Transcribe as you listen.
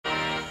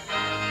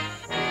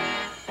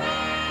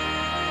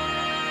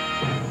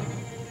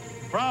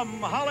From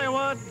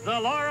Hollywood, the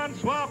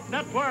Lawrence Welk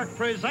Network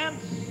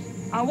presents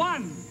A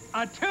one,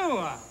 a two.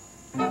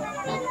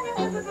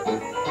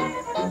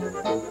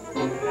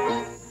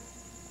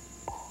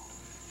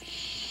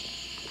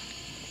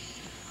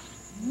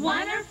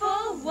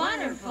 Wonderful,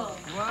 wonderful.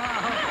 Wow.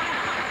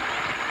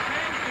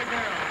 Thank you,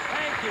 girls.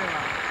 Thank you.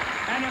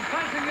 And a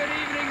pleasant good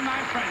evening,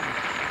 my friends.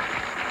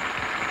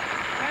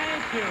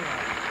 Thank you.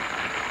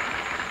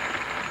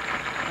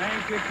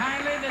 Thank you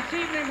kindly. This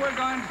evening we're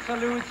going to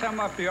salute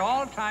some of your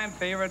all-time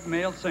favorite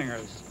male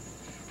singers.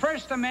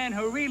 First, a man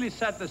who really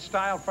set the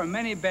style for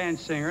many band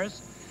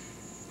singers,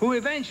 who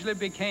eventually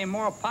became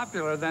more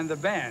popular than the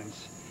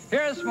bands.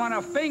 Here's one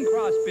of Bing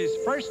Crosby's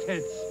first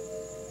hits.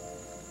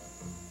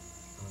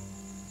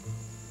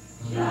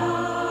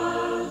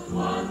 Just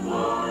one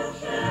more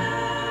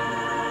chance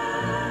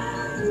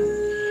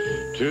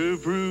to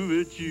prove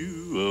it's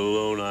you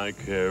alone I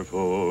care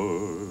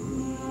for.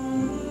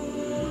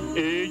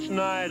 Each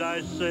night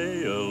I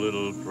say a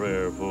little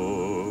prayer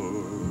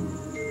for.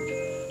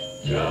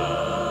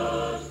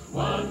 Just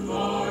one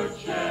more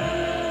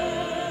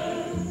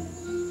chance.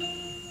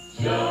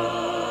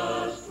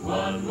 Just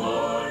one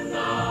more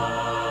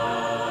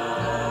night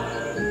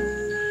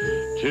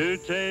to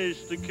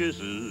taste the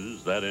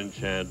kisses that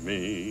enchant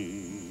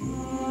me.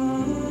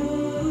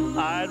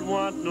 I'd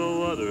want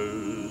no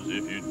others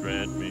if you'd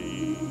grant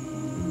me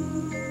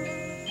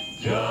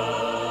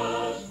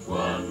just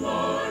one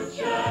more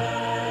chance.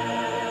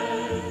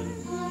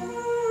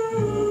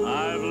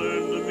 I've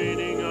learned the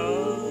meaning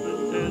of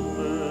contentment.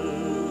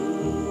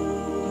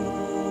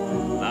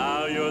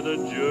 Now you're the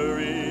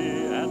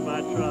jury at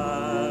my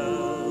trial.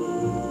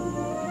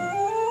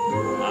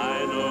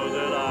 I know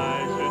that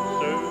I should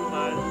serve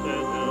my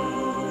sentence.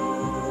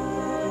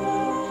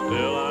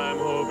 Still, I'm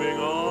hoping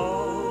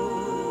all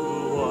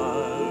the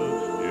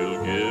while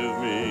you'll give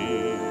me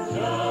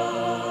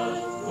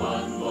just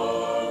one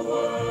more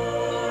word.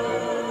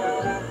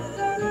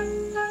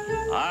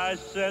 I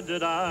said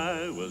that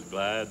I was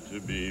glad to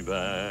be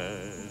back,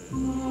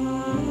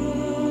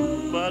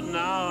 but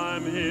now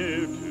I'm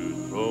here to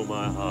throw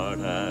my heart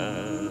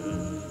at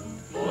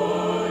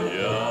for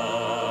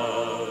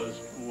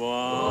just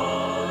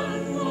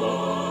one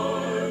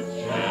more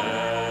chance.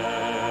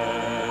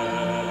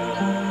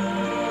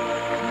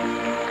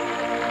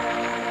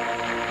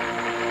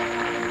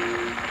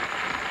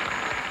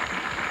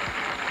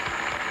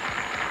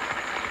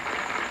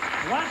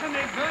 Wasn't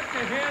it good to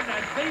hear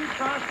that Bing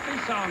Crosby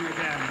song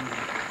again?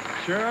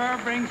 Sure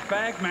brings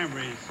back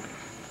memories.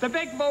 The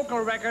big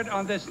vocal record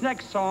on this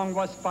next song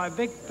was by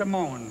Vic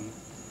Damone.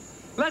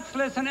 Let's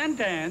listen and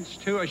dance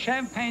to a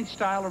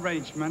Champagne-style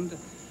arrangement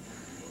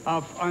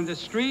of On the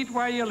Street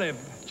Where You Live.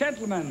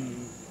 Gentlemen,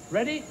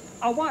 ready?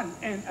 A one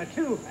and a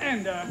two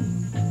and a...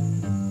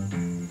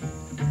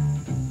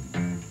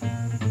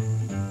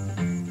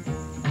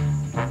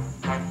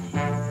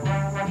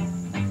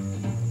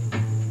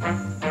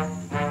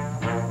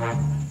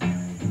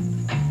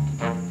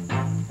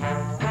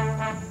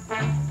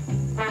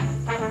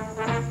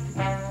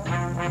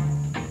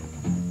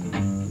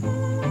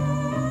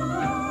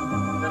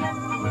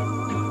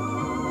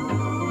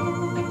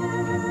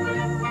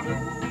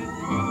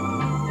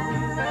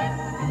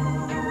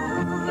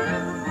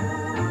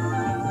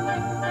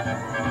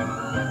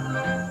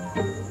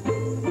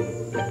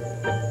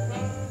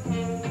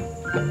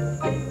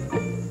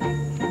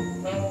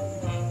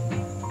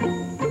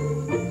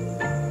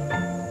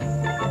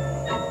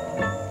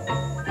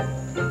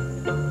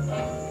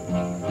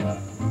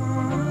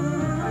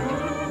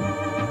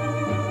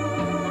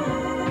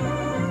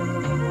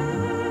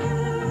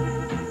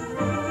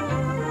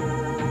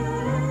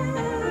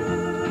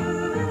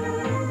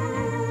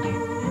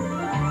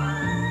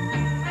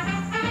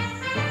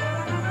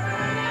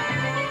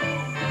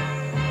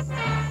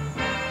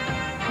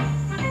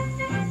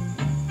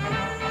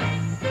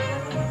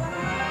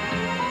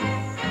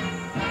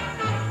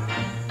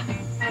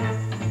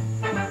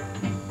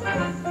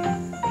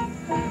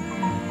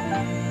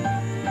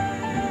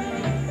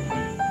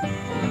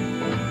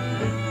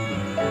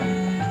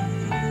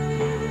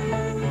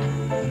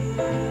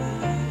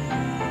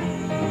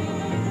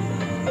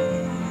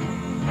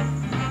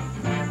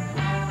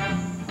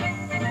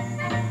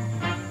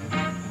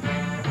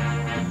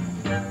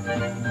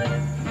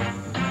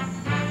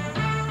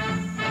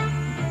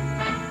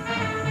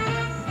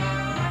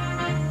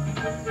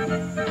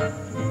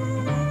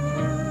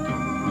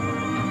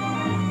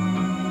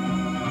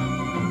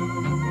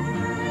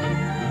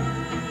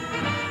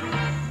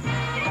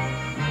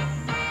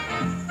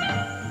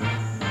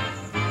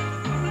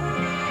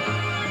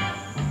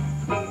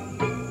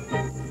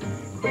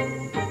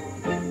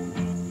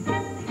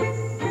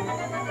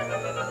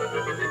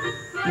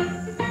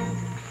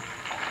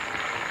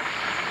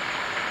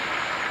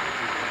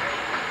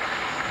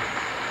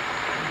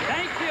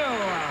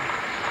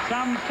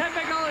 Some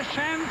typical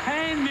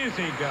Champagne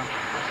music.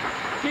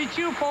 Did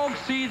you folks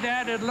see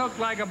that? It looked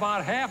like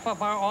about half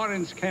of our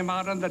audience came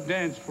out on the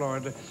dance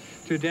floor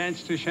to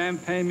dance to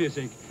Champagne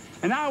music.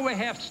 And now we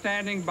have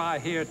standing by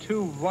here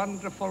two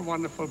wonderful,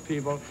 wonderful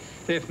people.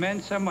 They've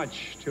meant so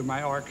much to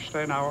my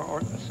orchestra and our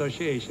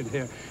association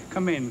here.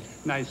 Come in,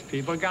 nice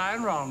people. Guy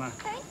and Ralna.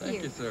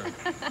 Thank you, sir.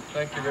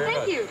 Thank you very much.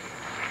 Thank you.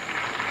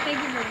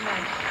 Thank you very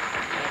much.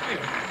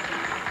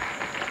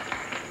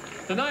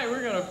 Tonight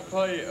we're going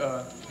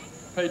to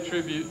pay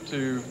tribute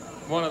to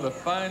one of the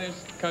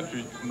finest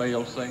country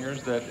male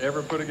singers that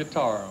ever put a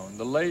guitar on,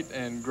 the late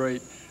and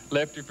great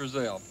Lefty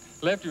Frizzell.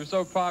 Lefty was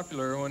so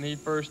popular when he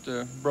first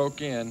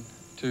broke in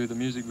to the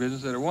music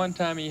business that at one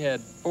time he had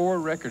 4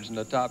 records in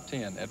the top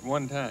 10 at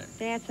one time.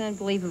 That's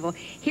unbelievable.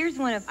 Here's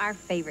one of our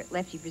favorite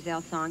Lefty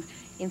Frizzell songs.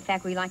 In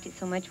fact, we liked it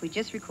so much we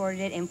just recorded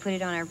it and put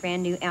it on our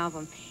brand new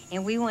album.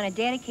 And we want to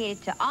dedicate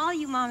it to all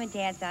you mom and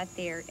dads out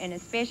there, and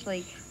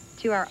especially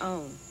to our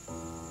own.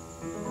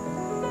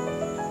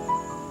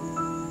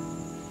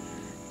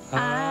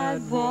 I'd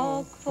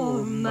walk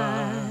for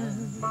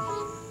miles,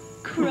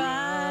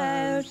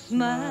 cry or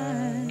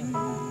smile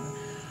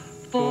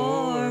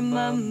for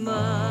my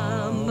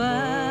mama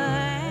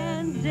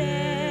and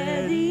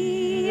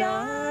daddy.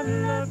 I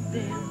love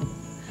them.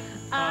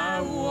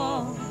 I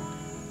want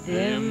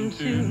them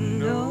to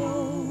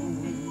know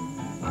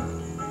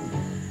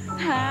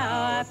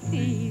how I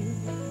feel.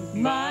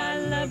 My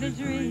love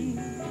is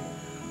real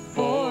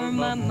for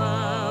my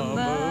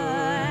mama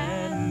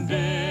and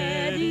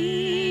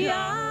daddy.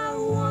 I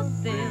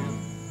want them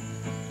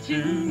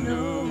to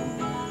know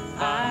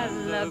I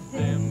love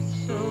them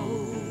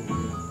so.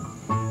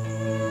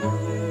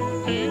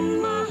 In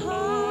my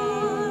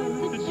heart,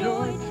 the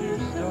joy to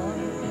start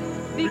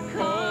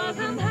because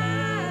I'm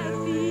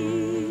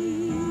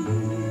happy,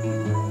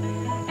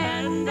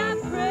 and I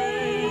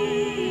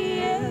pray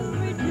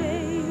every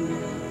day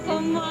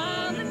for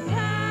Mom and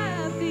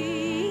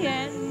Pappy,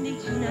 and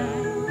each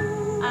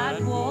night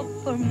I'd walk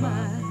for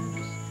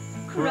miles,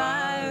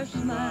 cry or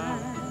smile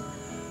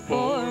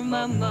for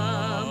my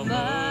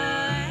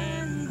mama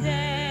and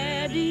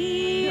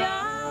daddy.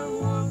 I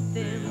want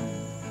them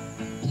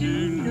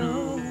to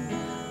know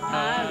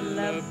I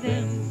love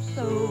them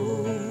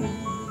so.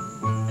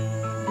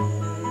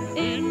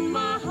 In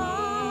my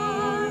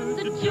heart,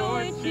 the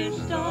joy to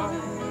start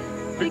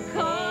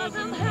because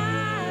I'm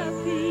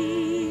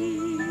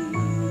happy,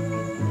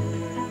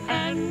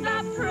 and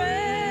I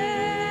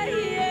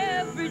pray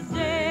every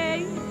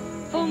day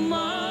for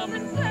Mom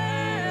and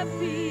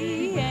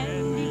Pappy,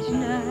 and each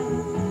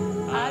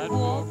night I'd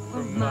walk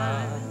for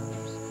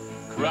miles,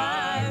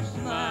 cry or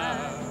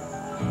smile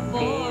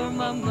for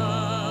my mama.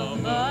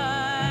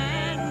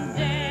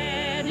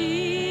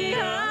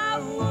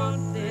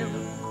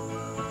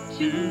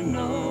 To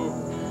know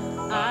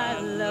I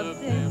love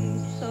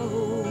them so.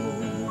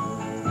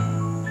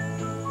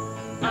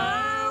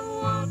 I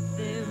want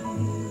them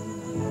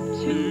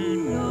to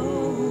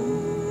know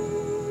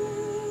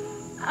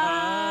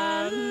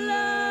I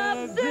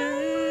love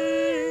them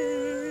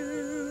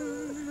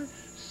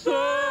so.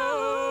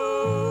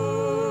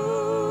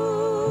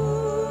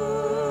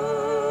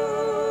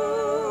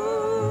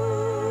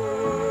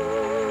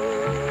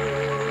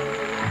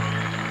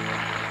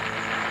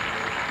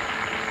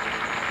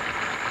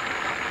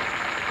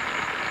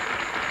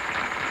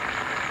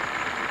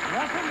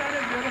 Wasn't that a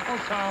beautiful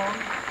song?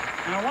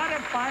 And what a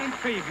fine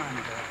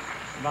treatment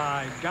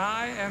by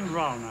Guy and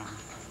Ralna.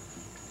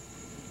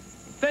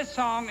 This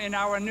song in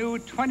our new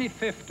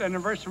 25th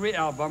anniversary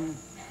album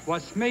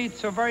was made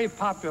so very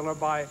popular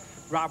by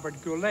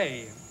Robert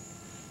Goulet.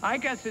 I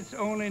guess it's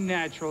only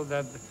natural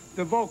that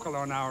the vocal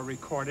on our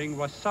recording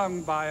was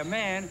sung by a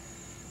man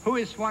who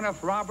is one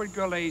of Robert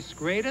Goulet's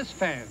greatest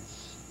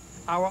fans,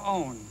 our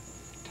own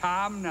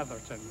Tom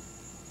Netherton.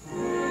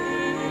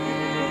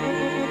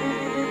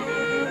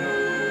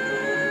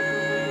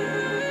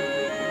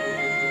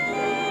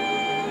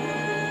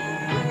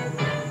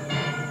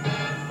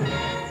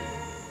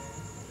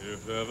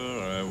 If ever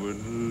I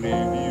would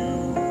leave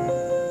you,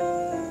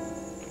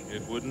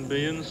 it wouldn't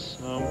be in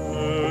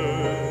summer.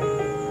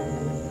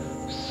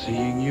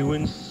 Seeing you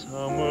in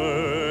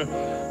summer,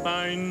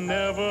 I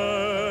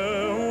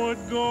never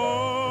would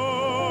go.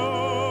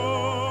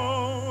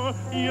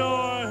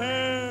 Your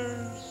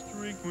hair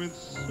streaked with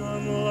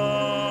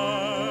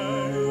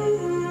sunlight,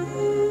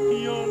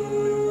 your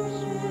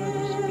lips red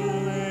as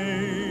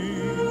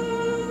flame,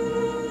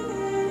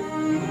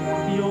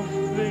 your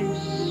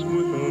face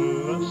with a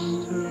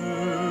luster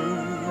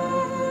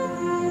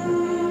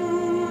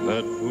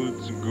that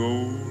puts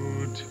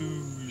gold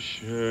to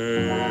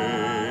shame.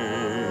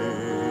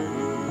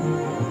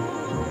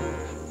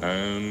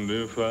 And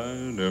if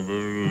I'd ever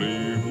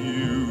leave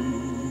you,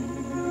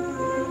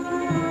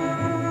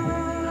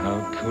 how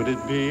could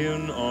it be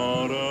in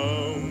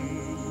autumn?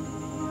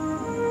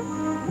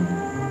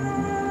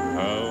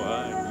 How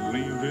I'd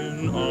leave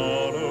in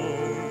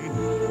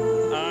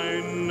autumn, I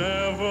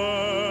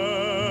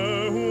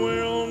never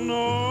will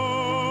know.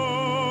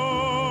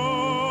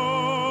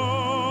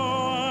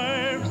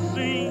 I've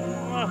seen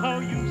how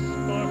you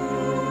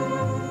sparkle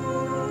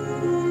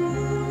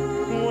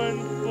when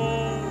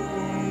fall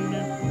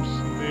nips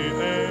the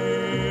air.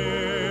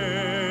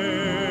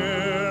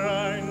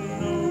 I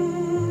know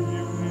you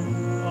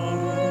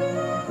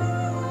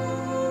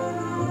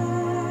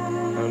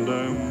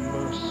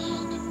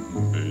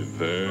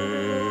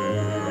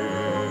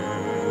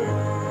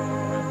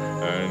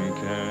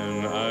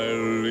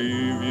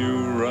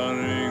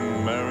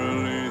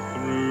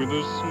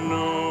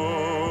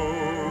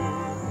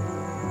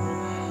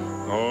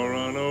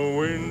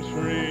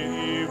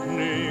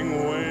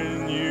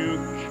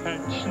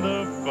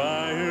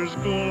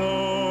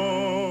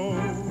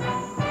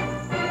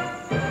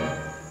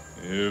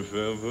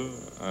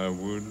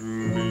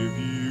leave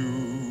you?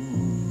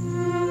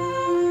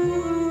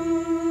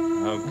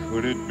 How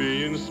could it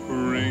be in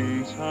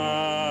springtime,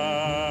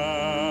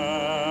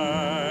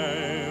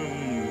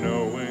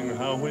 knowing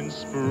how in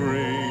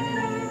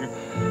spring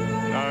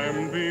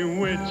I'm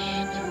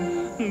bewitched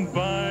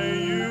by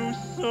you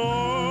so?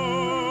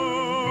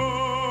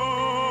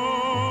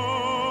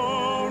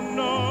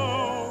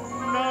 No,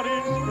 not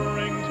in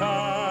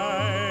springtime,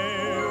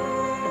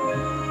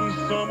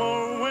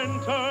 summer,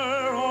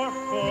 winter, or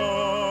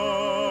fall.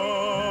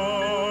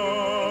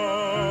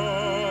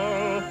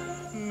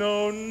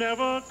 No,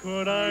 never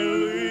could I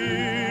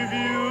leave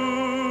you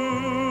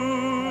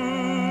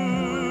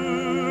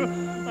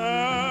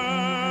at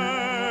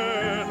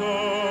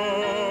all.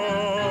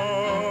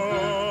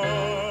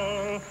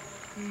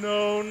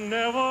 No,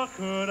 never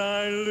could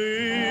I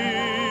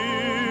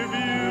leave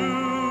you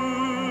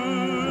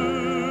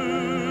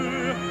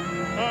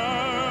at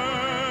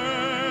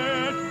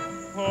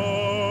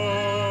all.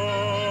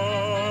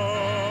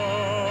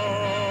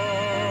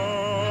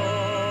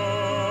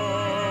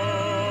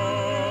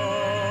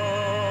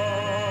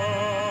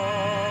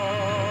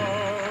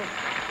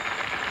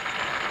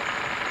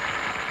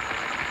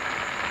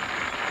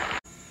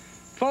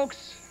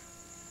 Folks,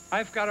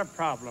 I've got a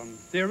problem.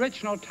 The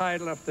original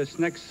title of this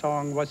next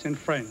song was in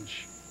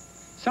French.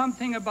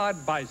 Something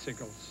about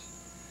bicycles.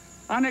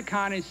 Ana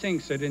Connie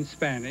sings it in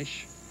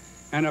Spanish,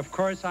 and of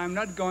course I'm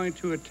not going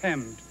to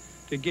attempt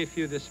to give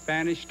you the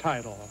Spanish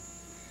title.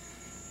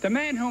 The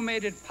man who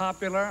made it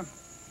popular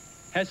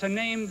has a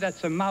name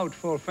that's a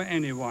mouthful for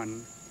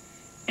anyone.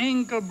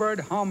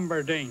 Engelbert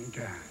Humperdinck.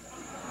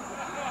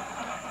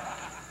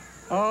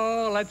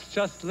 Oh, let's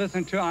just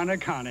listen to Ana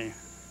Connie.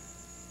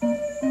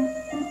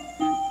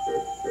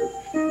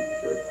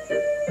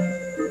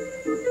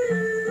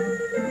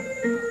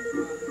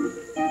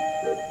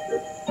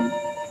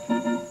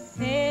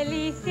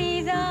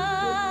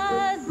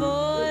 Felicidad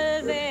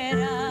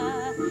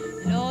volverá,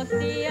 los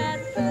días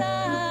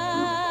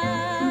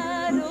claros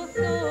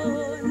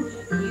son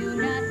y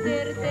una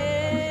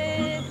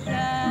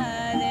certeza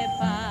de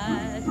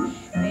paz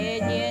me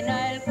llena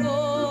el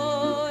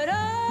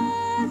corazón.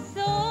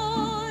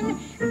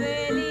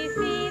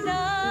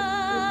 Felicidad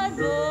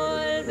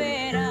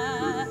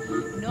volverá,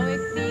 no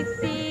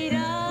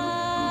existirá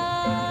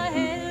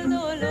el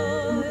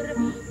dolor,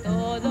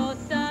 todo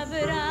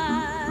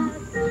sabrás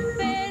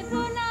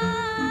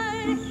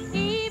perdonar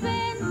y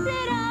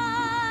vencerá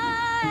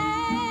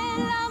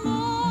el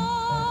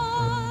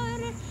amor.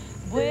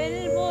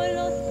 Vuelvo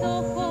los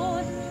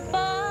ojos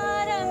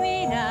para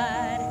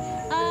mirar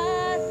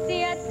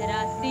hacia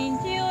atrás sin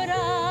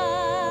llorar.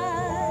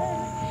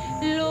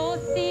 Los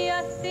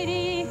días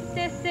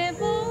tristes se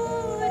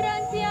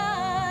borran,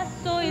 ya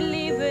soy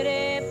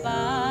libre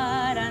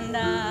para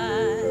andar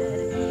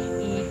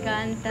y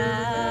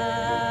cantar.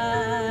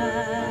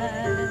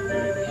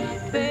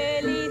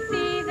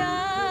 Felicidad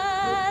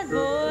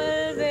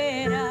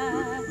volverá,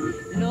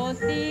 los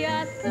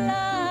días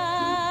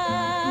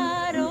claros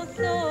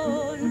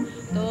son,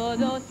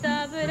 todo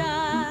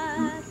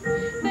sabrás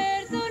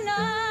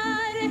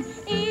perdonar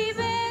y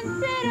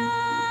vencerá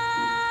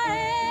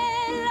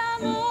el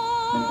amor.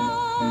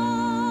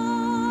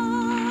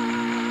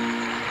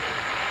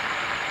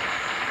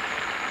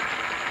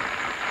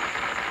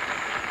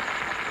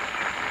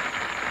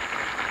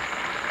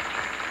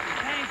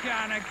 Thank you,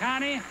 Ana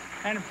Connie.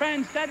 And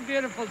friends, that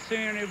beautiful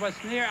scenery was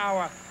near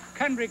our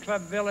country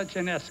club village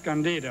in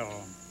Escondido.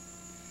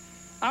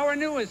 Our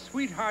newest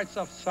sweethearts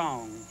of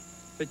song,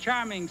 the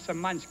charming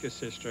Samanska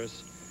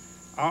sisters,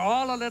 are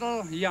all a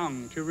little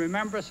young to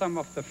remember some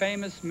of the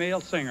famous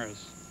male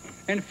singers.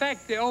 In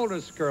fact, the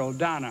oldest girl,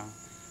 Donna,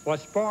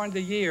 was born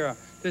the year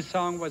this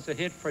song was a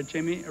hit for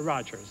Jimmy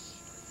Rogers.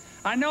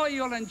 I know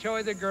you'll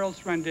enjoy the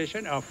girls'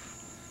 rendition of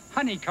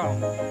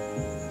Honeycomb.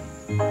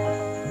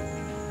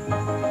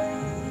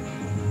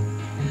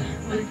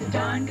 Well, it's a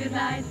darn good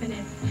life, and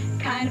it's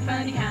kind of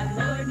funny how the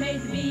Lord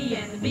made the bee,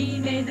 and the bee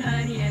made the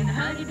honey, and the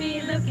honey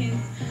bee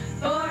looking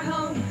for a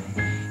home.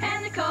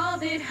 And they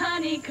called it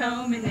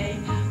honeycomb, and they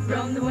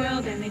roamed the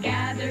world, and they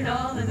gathered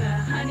all of the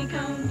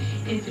honeycomb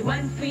into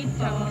one sweet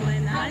soul.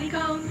 And the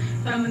honeycomb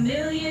from a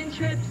million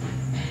trips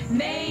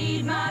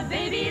made my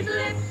baby's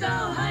lips. So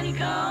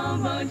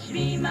honeycomb, won't you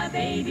be my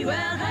baby?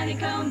 Well,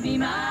 honeycomb, be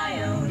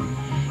my own.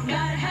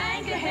 Got a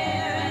hank of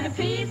hair and a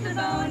piece of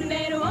bone,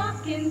 made a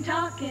walking,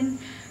 talking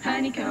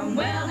honeycomb.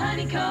 Well,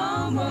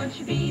 honeycomb, won't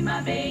you be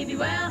my baby?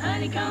 Well,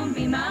 honeycomb,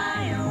 be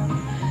my own.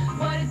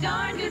 What a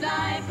darn good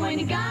life when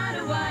you got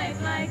a wife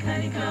like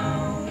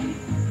honeycomb.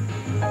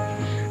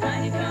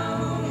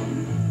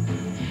 Honeycomb.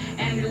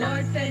 And the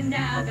Lord said,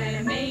 now that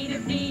I made a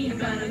bee, I'm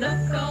gonna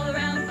look all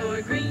around for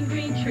a green,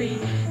 green tree.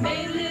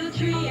 Made a little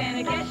tree, and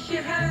I guess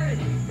you heard.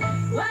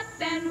 What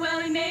then? Well,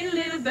 he made a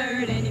little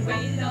bird, and he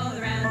waited all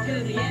around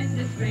till the end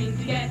of spring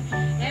to get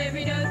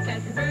every note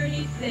that the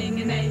birdies sing,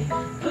 and they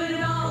put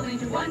it all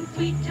into one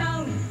sweet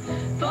tone.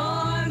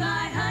 For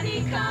my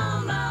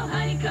honeycomb, oh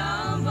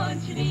honeycomb,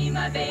 won't you be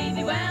my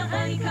baby? Well,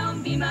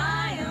 honeycomb, be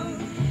my own.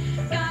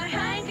 Got a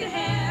hank of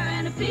hair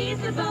and a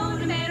piece of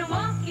bone, made a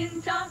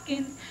walking,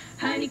 talking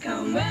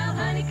Honeycomb, well,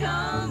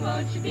 honeycomb,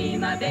 won't you be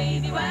my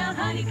baby? Well,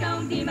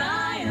 honeycomb, be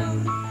my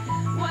own.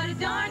 What a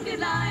darn good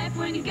life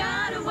when you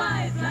got a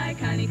wife like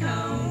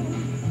honeycomb.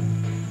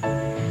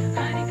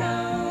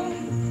 Honeycomb.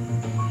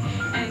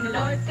 And the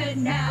Lord said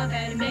now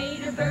that he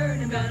made a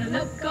bird, I'm gonna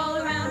look all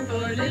around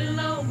for a little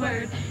old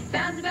word.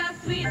 Sounds about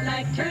sweet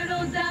like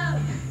turtle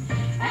dove.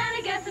 And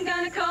I guess I'm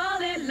gonna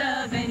call it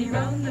love. And he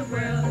roamed the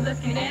world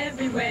looking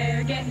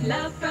everywhere, getting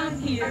love from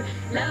here,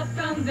 love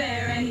from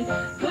there. And he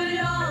put it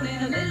all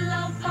in a little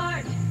old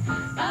part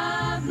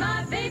of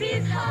my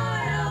baby's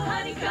heart. Oh,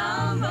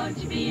 honeycomb, won't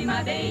you be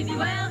my baby?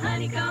 Well,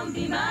 honeycomb,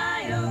 be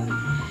my own.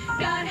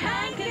 Got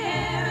hank of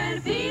hair and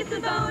a piece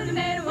of bone and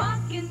made a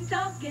walking,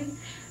 talking.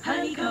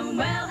 Honeycomb,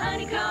 well,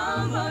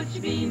 honeycomb, won't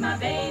you be my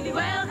baby?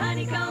 Well,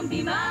 honeycomb,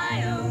 be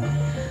my own.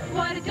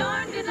 What a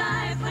darn good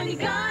life when you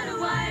got a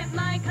wife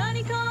like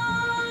honeycomb.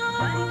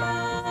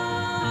 Honeycomb.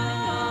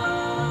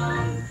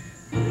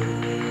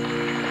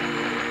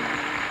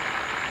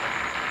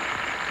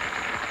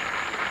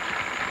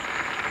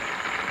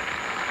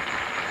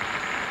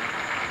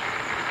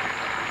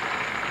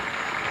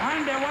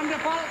 Aren't they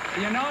wonderful?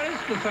 You notice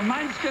the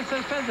Szymanski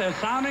sisters, they're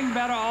sounding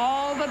better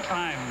all the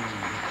time.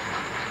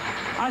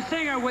 A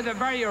singer with a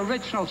very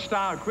original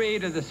style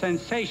created a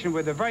sensation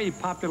with a very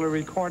popular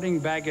recording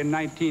back in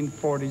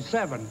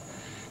 1947.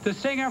 The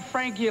singer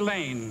Frankie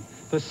Lane,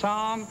 the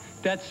song,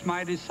 That's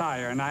My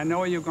Desire. And I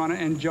know you're going to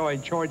enjoy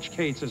George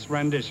Cates'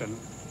 rendition.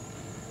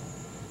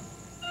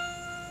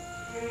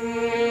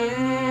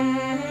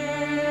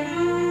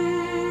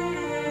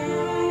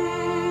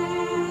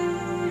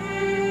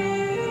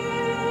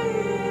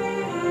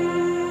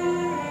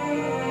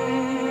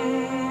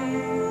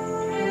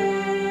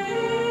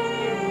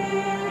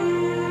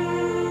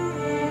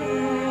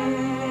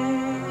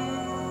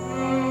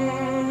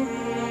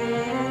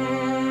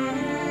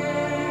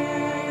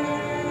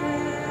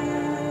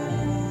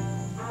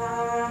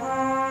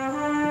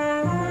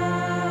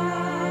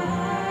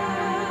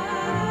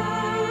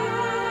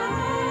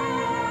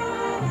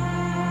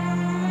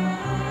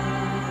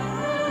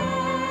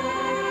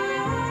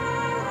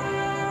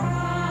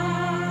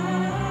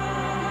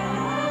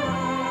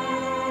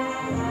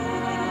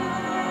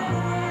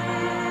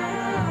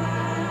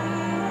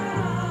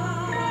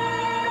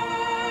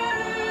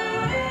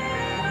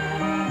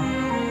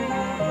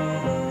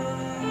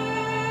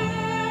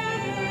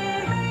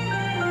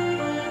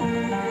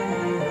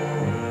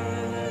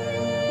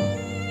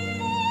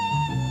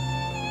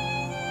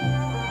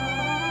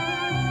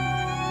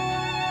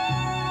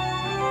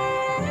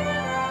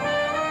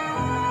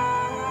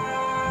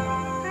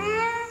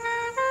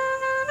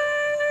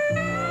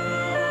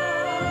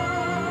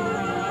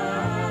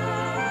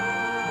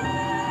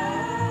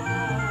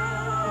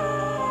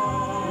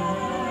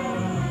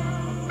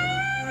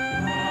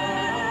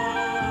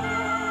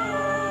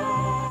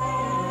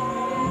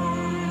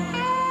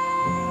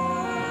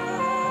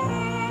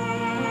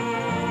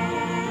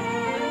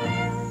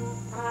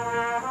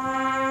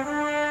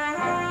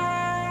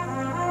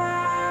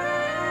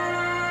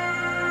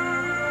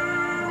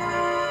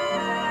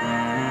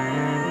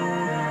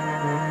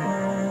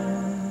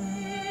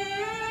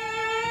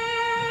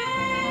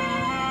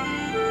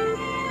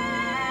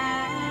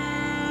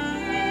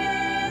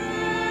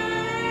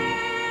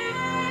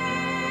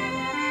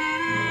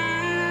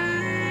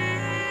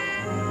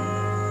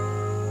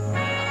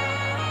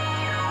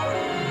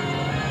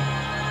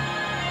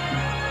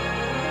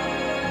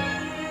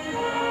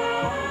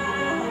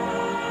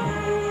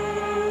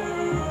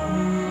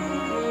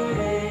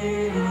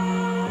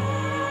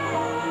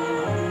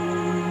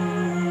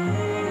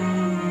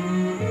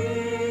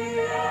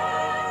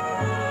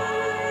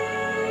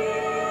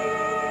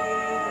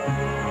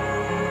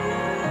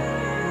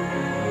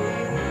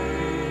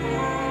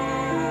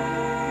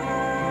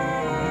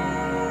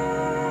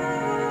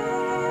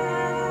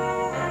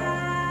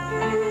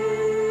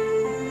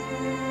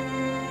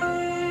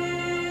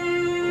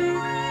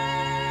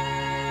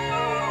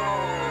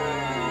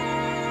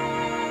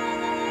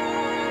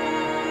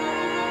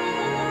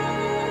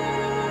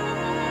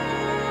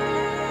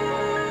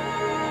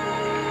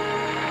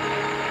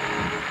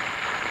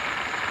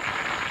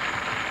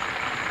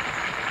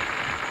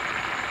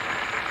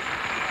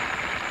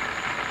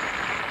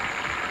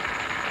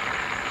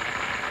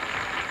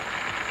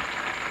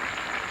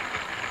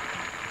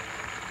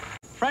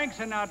 Frank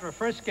Sinatra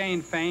first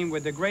gained fame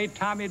with the great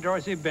Tommy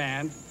Dorsey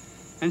Band,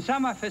 and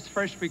some of his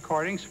first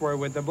recordings were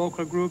with the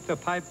vocal group the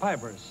Pied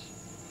Pipers.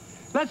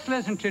 Let's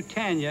listen to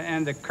Tanya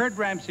and the Kurt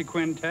Ramsey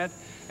Quintet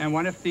and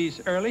one of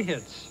these early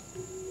hits.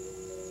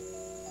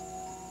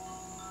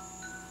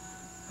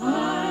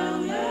 I'll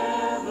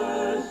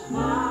never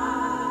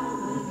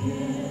smile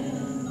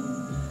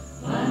again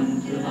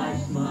until I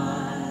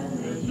smile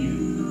at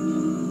you.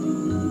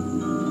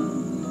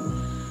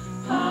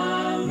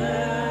 I'll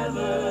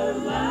never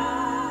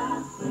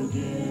laugh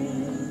again.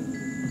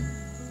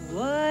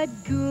 What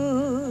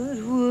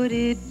good would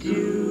it do?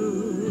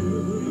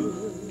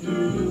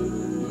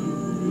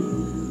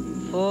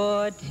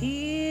 For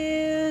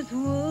tears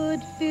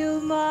would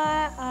fill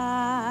my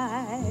eyes.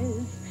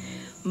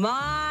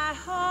 my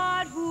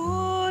heart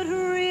would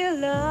realize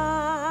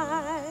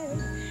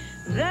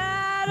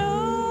that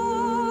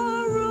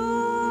all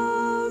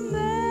romance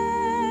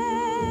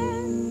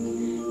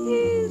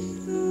is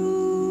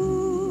through.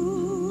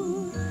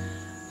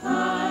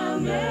 I'll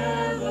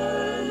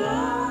never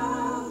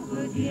love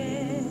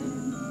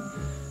again.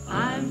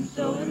 I'm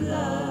so in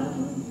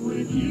love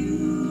with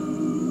you.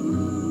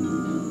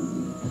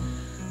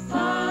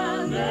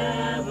 I'll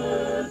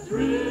never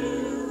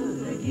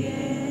thrill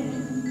again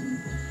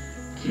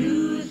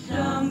to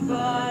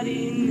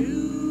somebody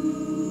new.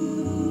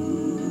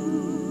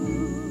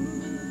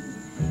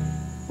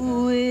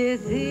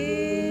 Within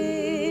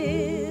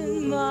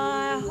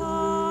my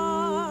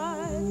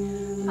heart,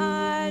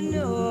 I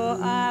know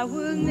I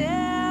will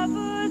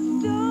never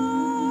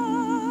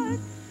start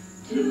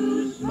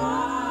to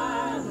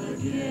smile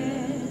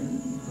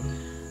again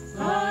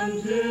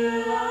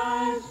until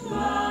I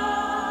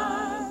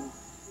smile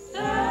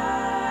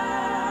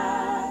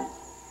at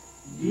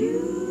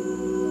you.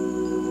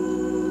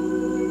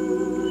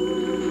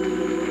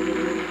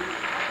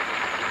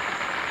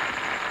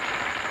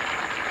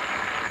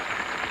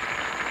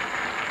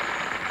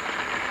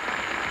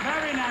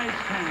 Very nice,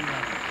 Canada.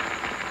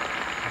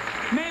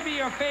 Maybe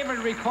your favorite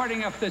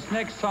recording of this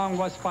next song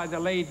was by the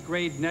late,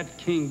 great Nat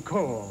King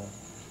Cole.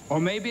 Or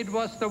maybe it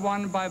was the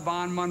one by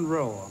Vaughn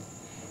Monroe.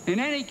 In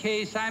any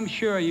case, I'm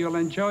sure you'll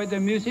enjoy the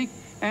music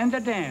and the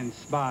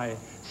dance by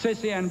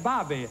Sissy and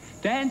Bobby.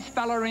 Dance,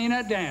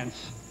 ballerina,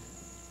 dance.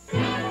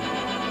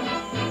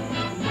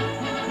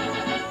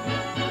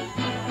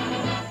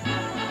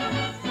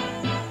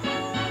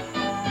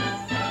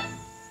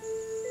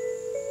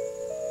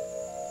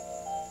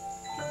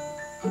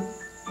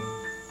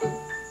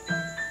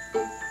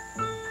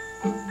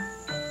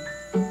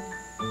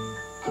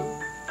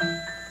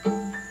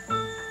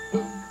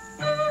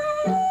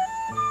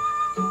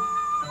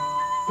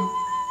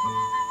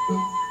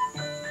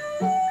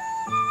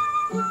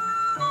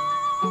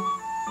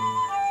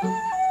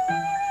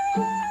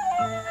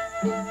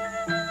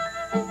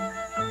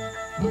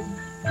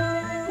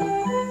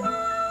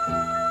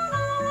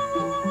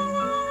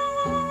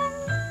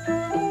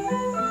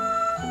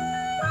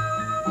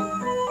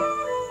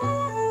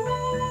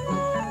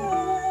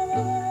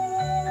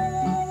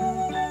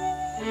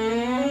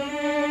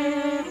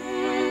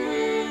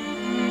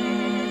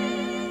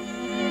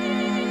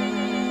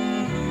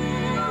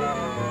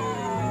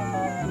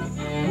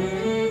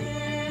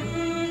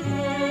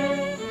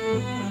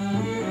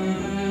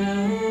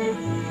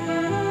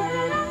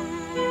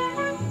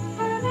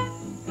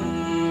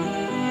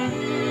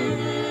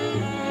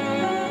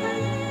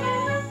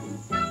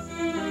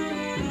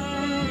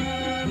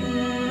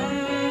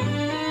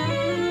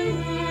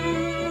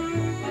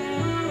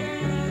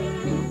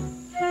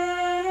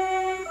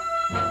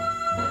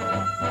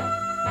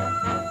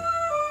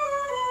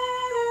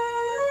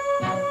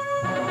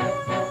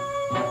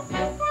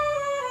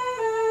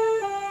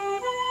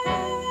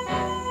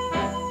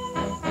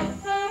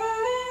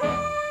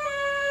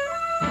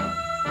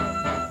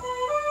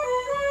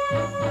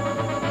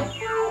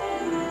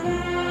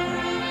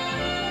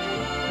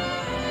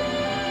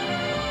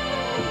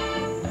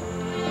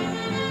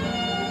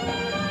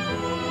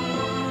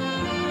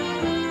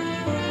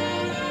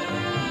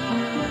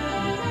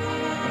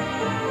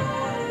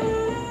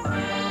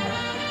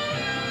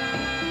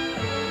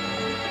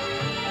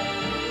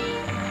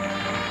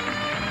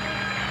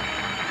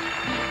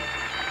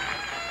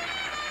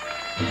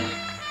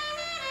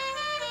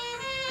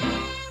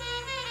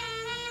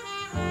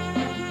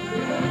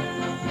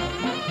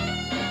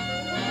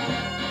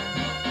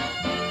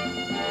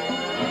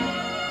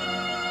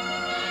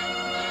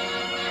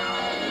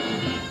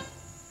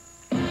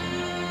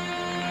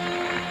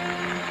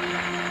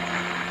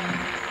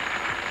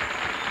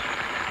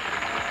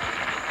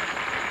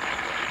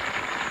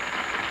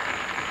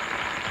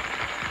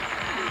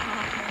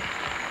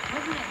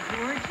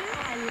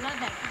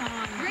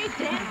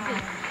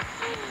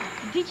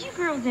 Did you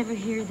girls ever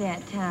hear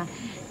that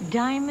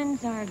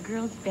diamonds are a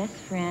girl's best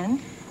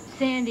friend?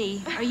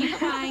 Sandy, are you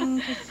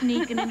trying to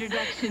sneak an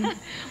introduction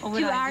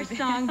to our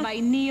song by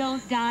Neil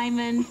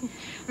Diamond?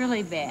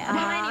 Really bad.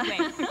 Well,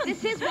 anyway,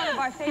 this is one of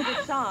our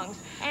favorite songs,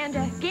 and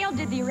Gail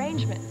did the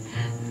arrangement.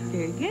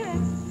 Very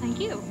good. Thank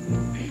you.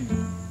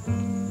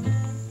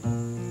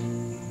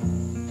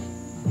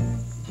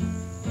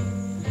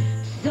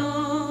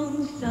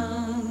 Song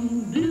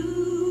sung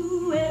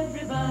blue,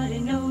 everybody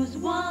knows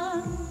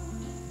one.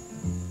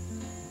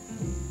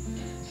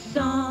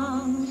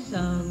 Song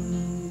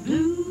sung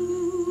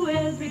blue,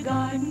 every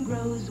garden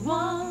grows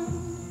one.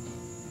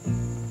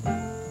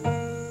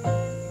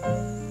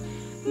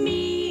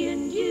 Me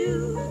and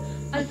you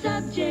are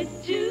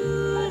subject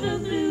to the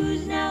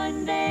blues now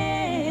and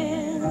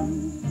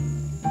then.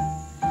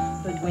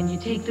 But when you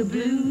take the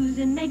blues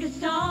and make a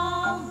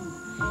song,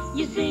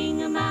 you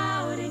sing 'em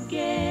out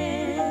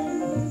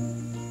again.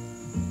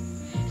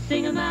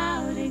 Sing 'em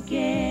out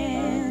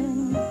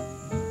again.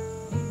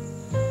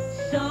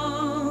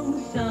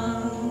 Song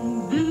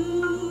sung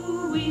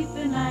blue,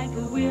 weeping like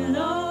a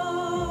willow.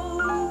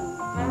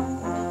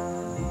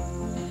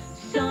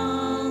 Song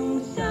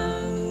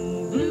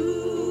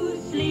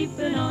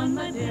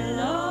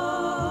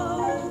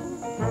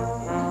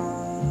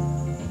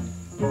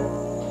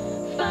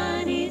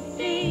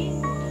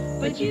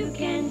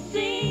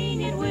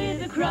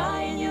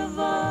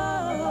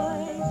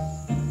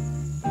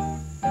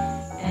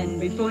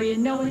before you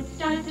know it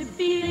starts to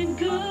feeling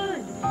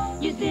good,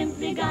 you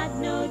simply got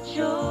no choice.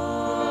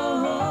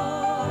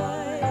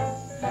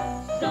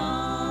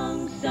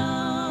 Song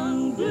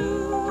sung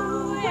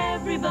blue,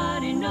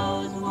 everybody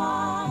knows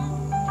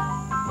one.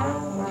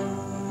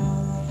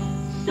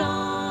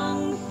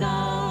 Song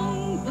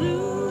sung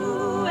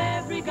blue,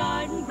 every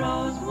garden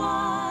grows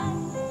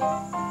one.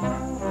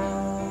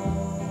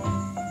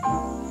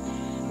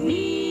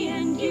 Me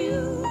and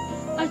you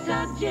are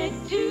subject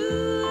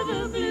to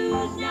the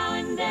blues now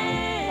and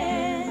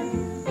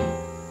then.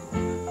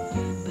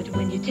 But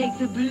when you take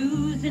the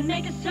blues and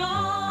make a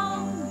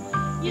song,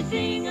 you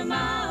sing 'em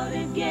out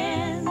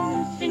again,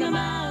 sing 'em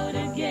out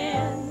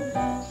again.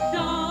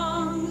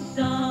 Song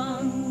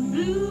sung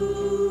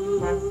blue.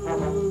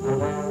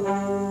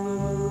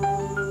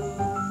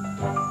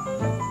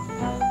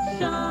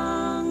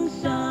 Song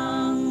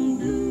sung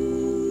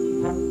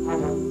blue.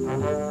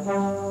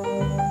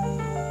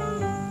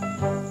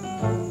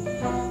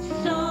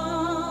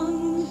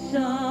 Song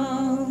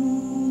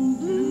sung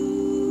blue.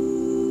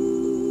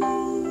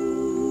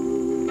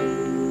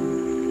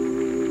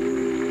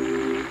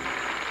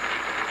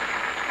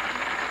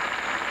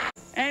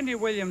 Andy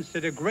Williams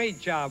did a great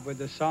job with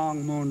the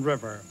song Moon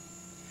River.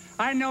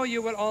 I know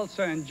you will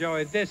also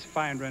enjoy this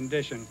fine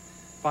rendition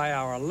by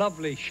our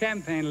lovely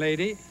Champagne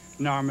lady,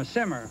 Norma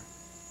Simmer.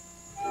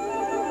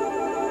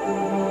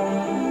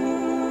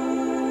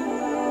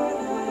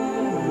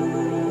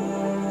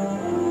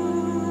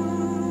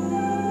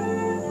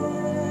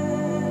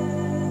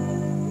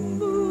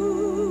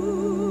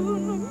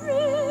 Moon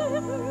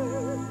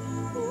River,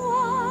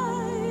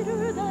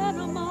 wider than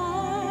a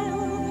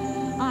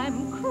mile,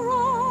 I'm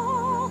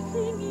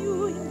crossing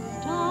you in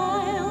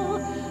style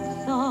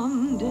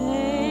someday.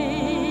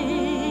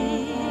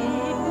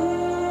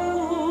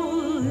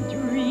 Oh,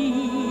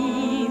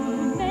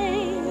 dream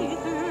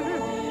maker,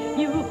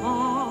 you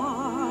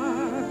heartbreaker,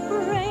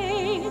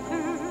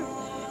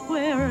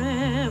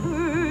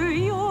 wherever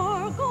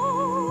you're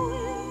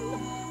going,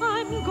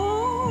 I'm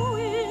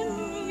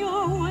going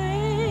your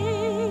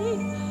way.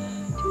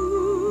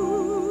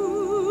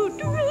 Two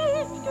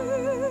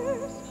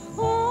drifters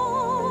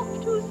off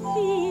to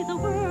see the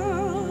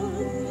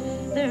world.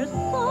 There's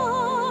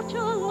such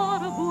a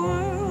lot of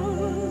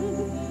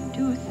world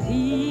to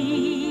see.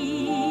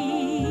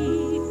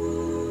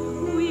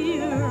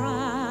 We're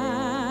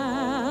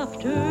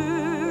after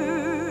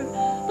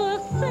the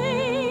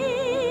same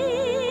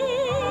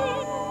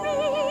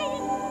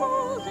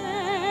rainbow's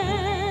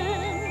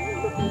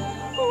end,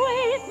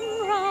 waiting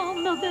round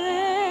the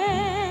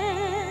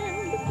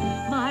bend,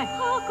 my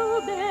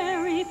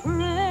huckleberry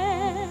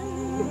friend,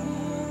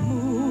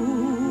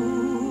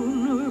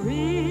 Moon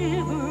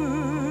River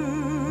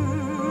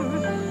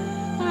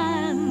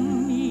and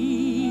me.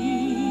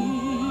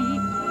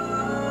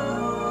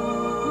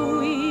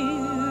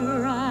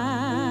 We're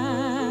after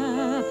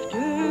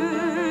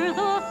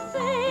the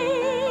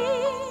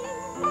same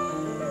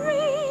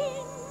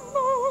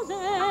rainbow's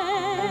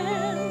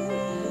end,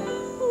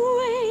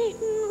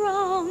 waiting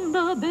round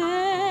the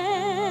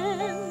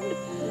bend,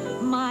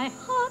 my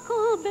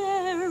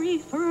huckleberry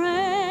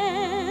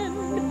friend,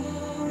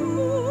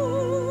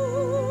 Moon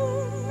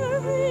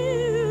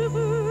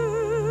River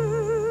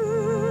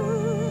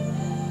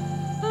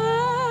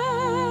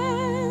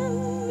and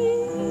me.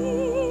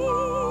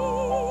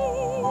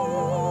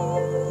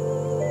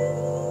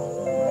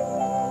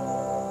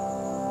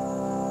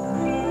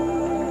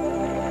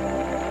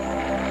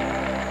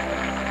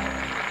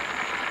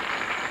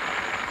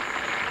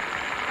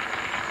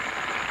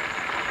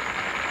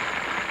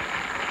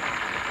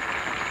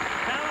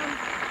 Talent,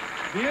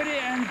 beauty,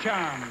 and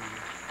charm.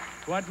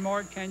 What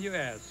more can you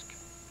ask?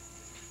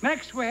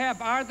 Next, we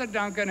have Arthur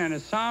Duncan and a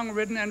song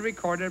written and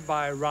recorded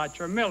by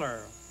Roger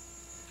Miller.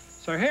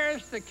 So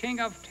here's the King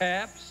of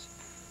Taps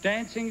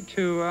dancing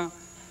to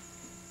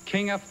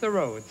King of the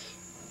Roads.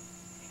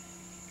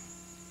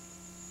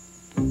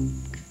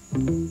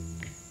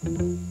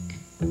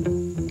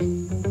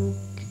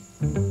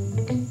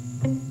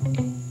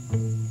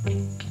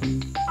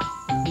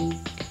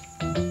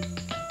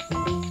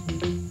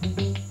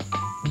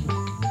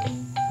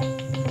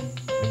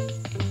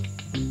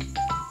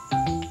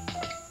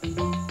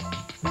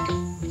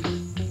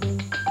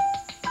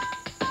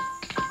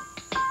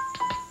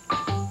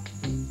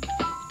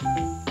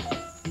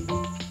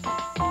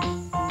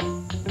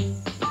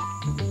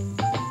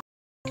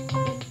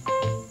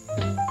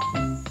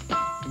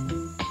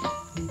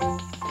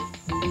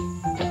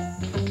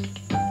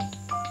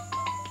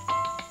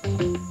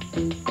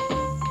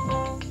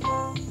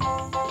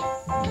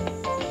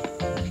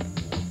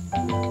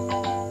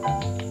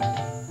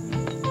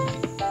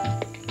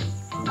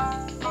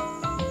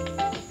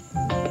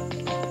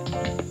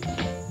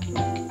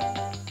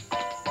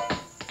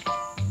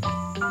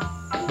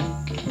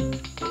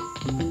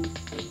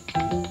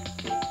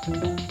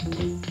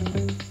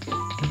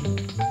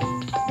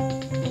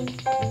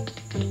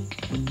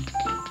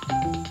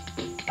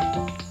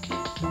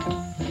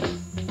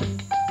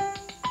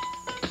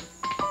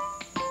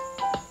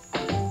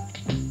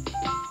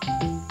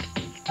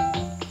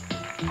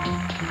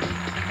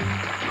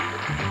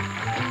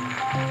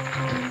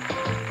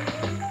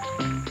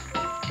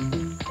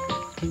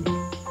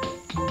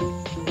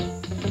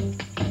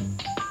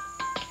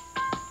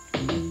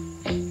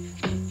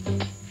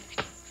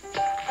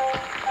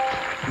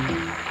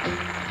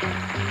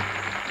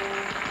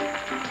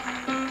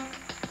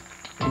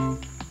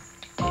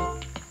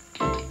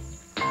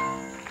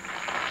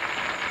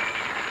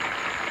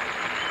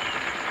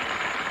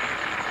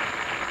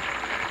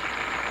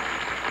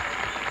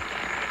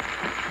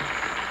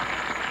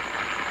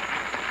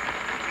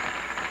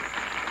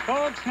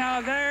 Folks,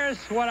 now there's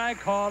what I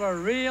call a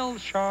real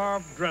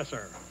sharp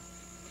dresser.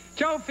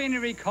 Joe Feeney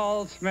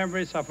recalls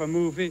memories of a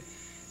movie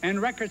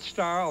and record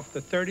star of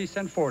the 30s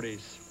and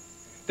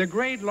 40s. The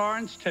great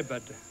Lawrence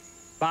Tibbett,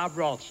 Bob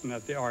Ralston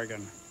at the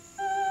organ.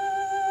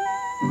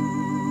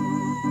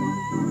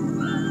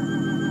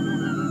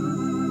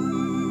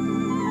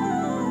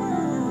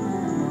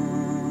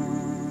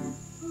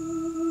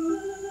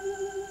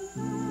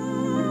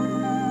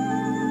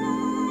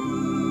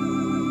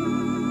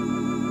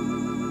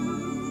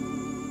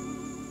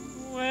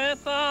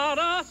 Without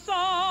a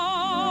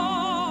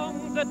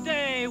song, the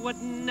day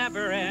would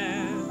never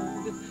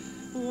end.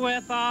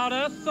 Without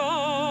a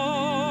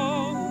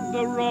song,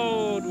 the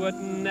road would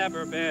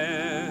never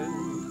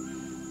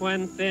bend.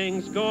 When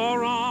things go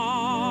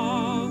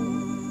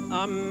wrong,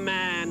 a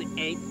man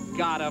ain't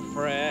got a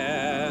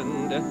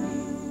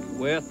friend.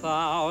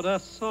 Without a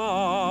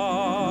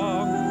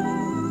song,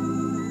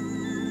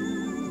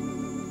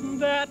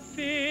 that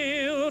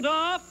field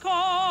of corn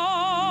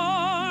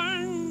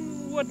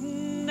would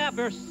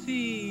never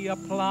see a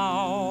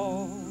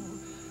plow.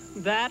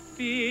 That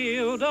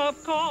field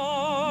of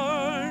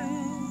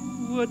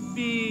corn would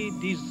be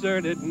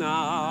deserted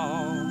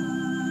now.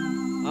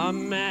 A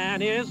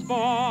man is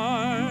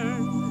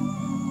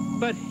born,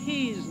 but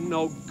he's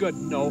no good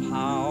no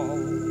how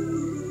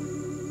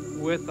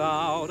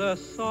without a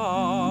song.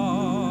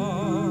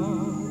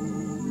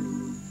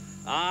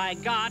 I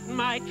got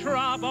my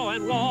trouble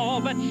and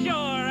woe, but sure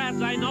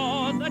as I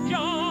know the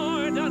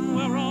Jordan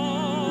will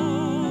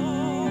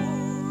roll,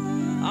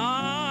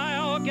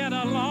 I'll get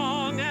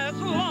along as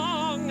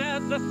long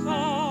as the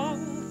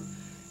song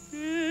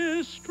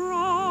is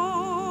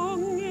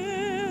strong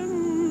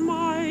in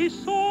my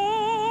soul.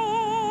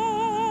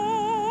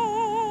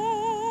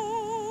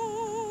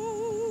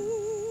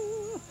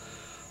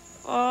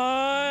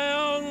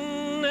 I'll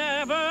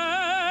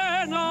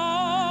never know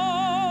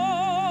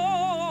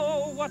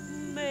what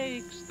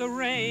makes the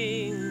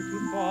rain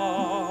to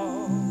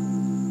fall.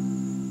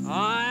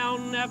 I'll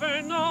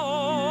never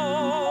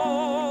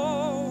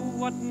know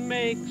what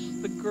makes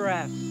the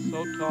grass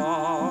so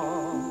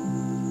tall.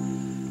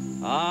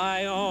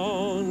 I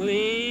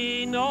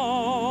only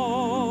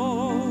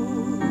know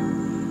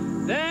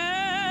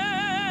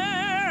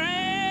there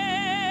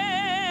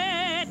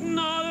ain't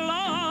no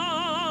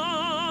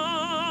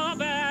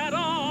love at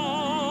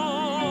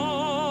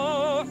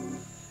all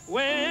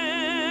without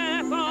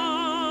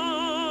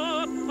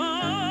a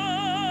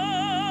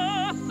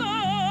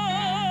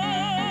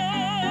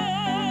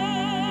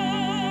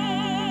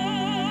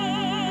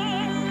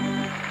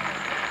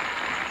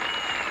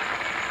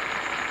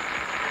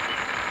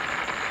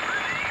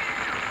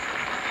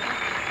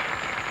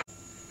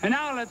And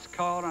now let's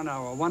call on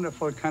our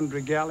wonderful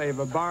country gal,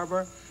 Ava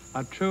Barber,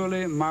 a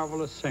truly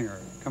marvelous singer.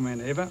 Come in,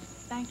 Ava.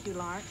 Thank you,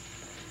 Lawrence.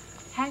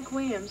 Hank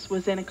Williams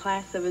was in a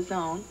class of his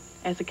own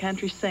as a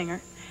country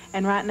singer,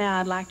 and right now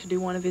I'd like to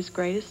do one of his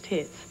greatest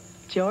hits.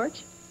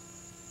 George?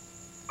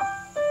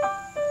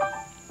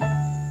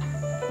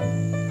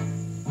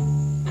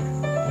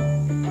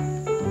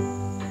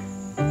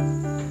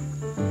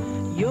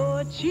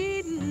 Your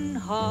cheating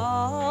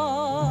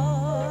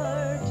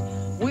heart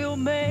will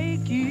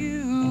make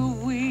you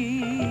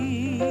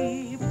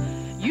weep.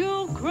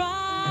 You'll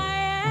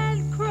cry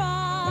and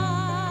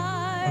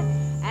cry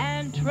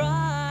and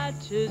try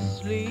to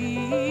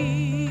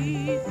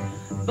sleep,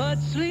 but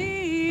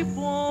sleep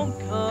won't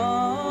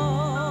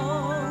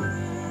come.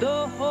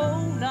 The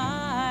whole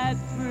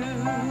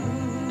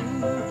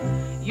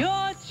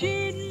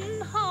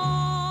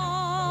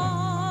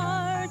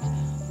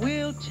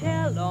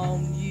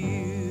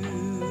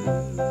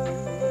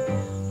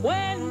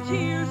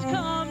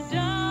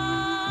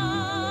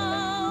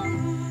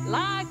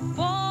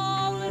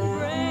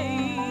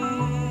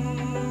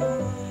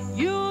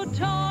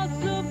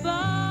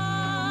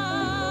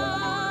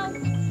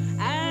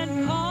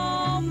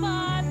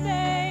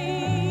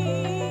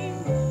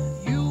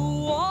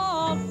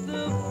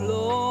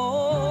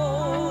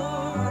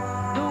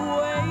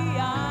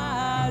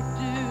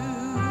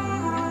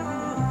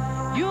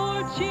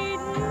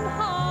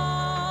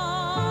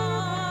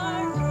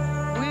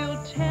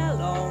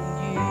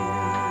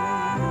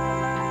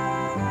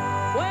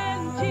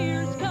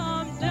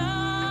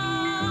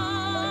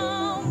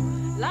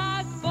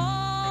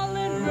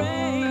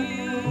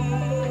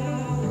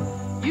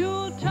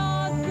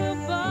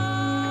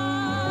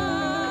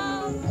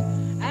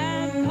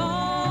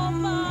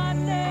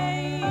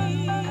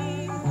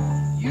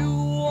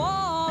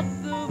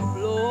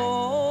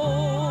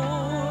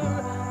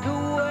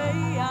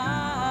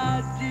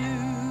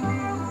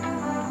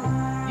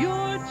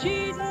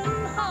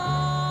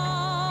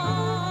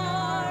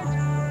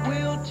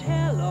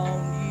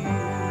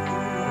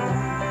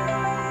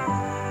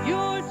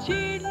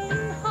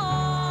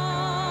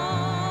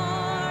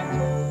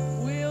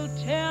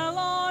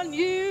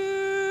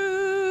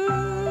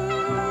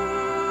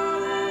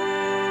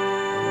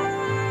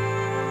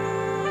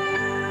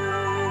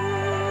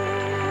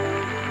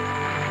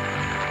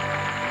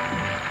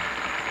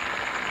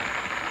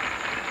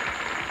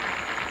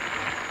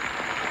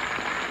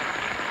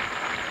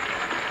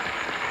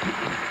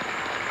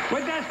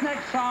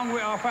song,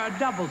 we offer a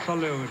double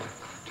salute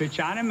to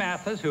Johnny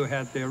Mathis, who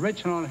had the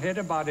original hit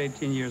about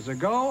 18 years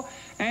ago,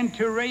 and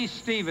to Ray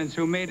Stevens,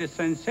 who made a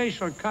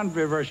sensational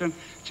country version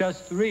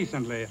just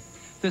recently.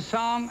 The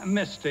song,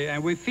 Misty,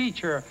 and we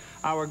feature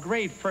our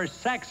great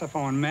first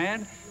saxophone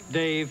man,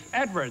 Dave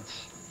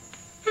Edwards.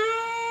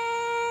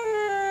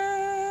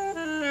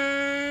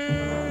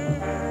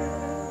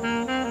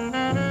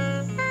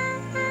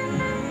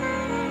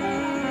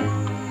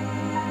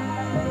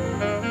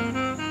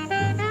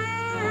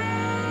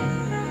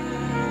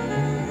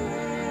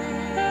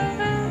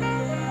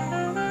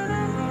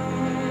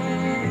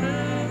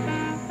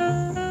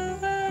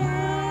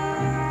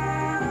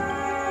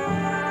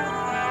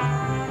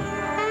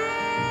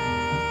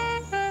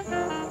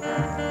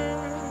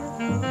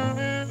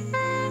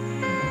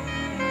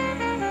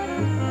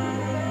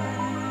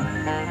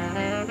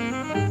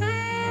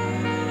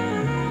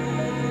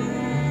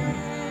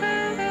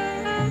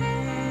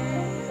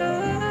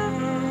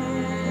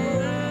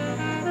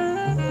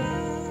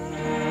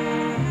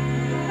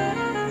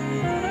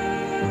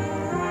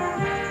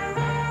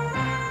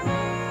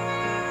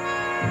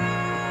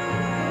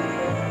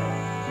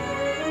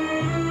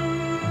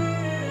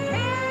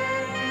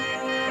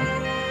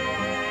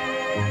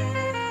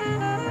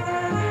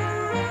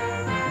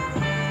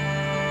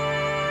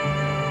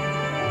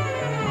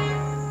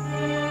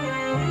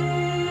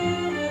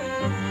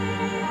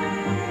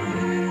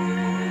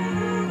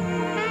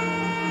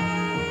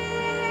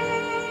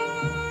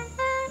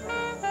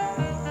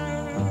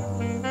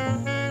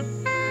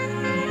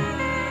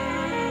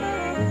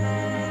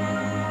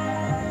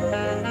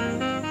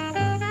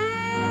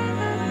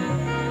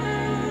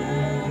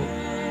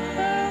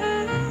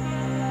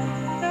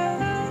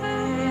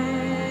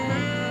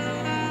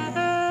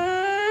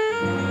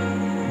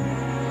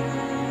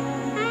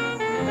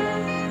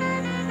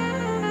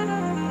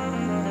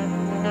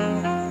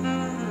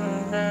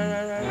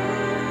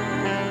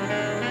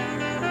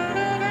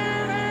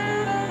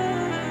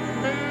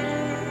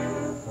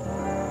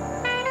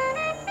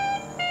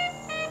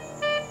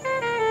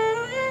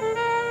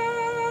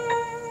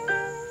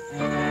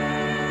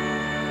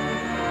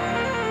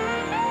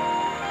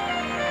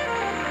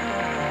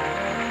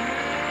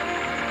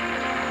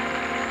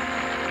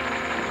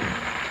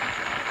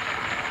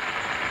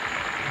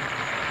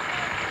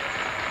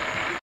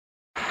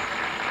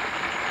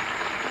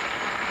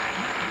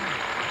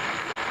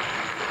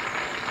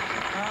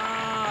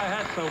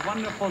 A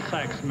wonderful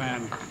sax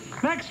man.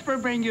 Next, we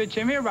bring you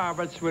Jimmy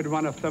Roberts with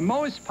one of the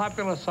most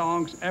popular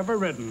songs ever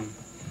written.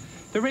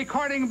 The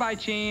recording by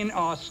Gene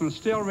Austin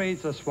still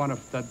reads as one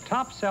of the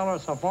top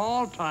sellers of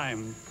all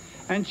time.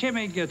 And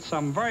Jimmy gets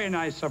some very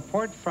nice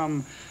support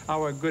from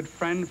our good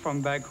friend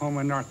from back home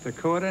in North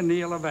Dakota,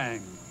 Neil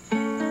Levang.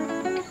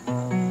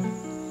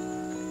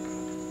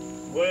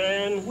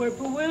 When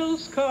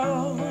whippoorwills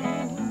call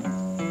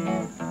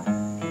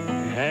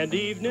and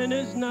evening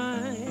is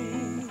nigh,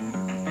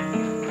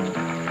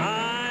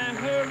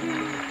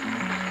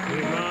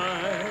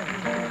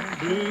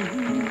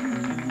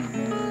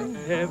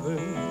 heaven,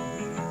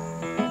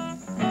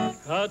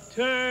 a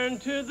turn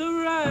to the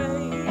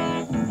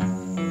right,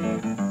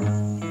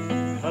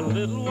 a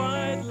little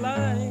white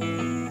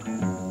light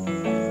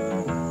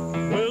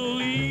will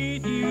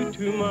lead you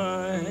to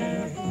my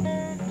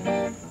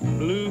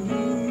blue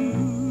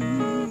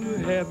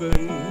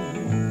heaven.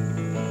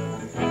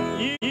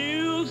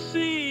 You'll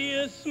see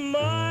a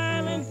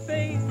smiling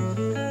face,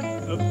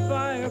 a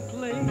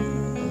fireplace,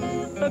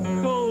 a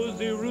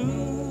cozy room,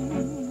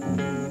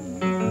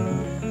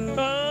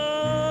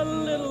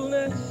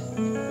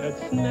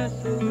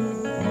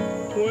 nestled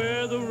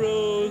where the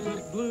roses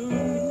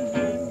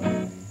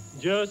bloom,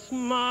 just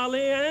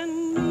Molly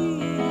and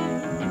me,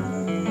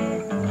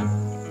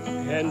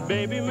 and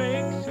baby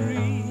makes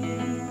three.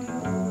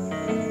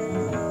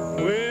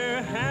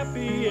 We're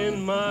happy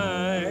in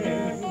my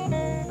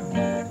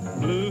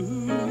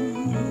blue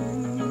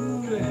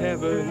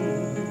heaven.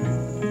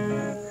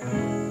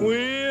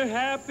 We're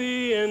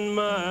happy in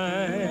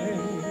my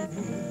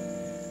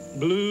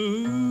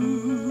blue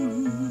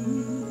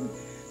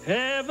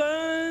heaven.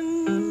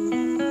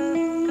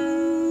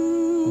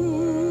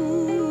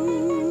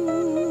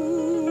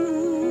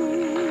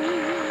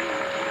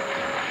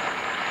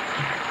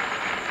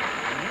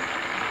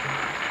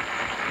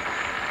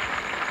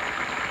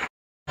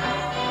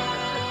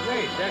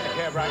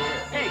 Right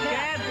here. Hey,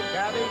 cab!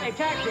 Cabby! Hey,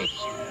 taxi!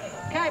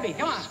 Cabby,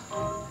 come on!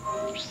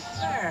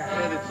 There.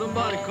 Hey, did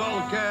somebody call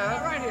a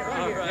cab? Right here,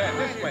 right here. Right. Yeah,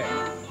 this way.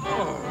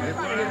 Oh,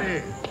 right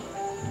here.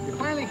 You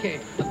finally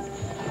came.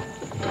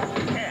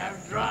 Cab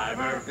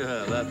driver.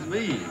 Yeah, that's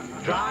me.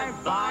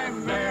 Drive by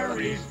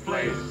Mary's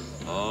place.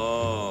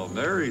 Oh,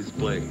 Mary's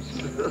place.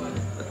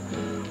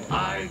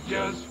 I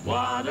just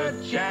want a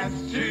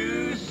chance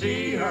to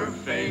see her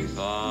face.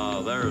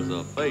 Ah, there's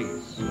a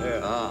face.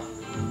 Yeah. Ah.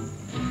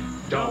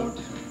 Don't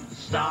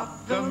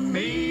Stop the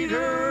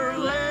meter,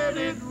 let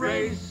it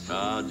race.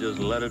 Just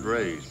let it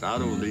race. I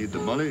don't need the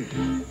money.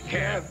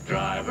 Cab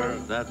driver,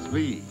 That's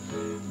me.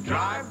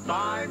 drive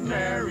by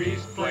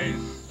Mary's place.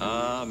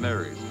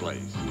 Mary's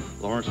place.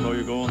 Lawrence, know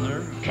you're going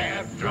there?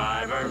 Cab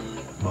driver,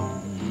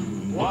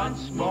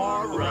 once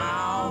more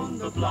round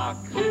the block.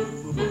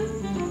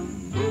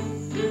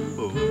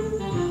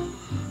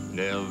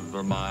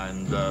 Never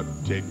mind the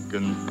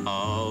ticking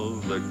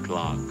of the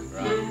clock.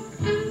 Right.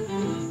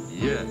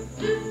 Yeah.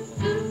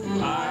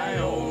 I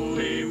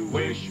only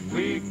wish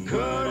we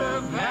could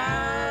have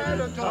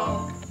had a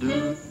talk.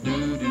 Do,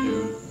 do,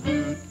 do, do,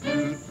 do,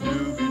 do,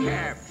 do.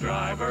 Cab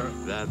driver,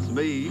 That's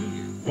me.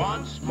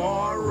 once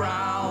more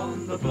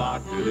round the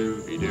block.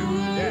 Do-do-be-doo.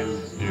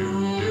 Yes,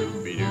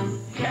 Do-do-be-doo.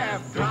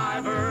 cab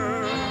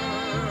driver,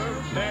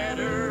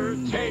 better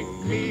take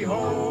me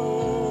home.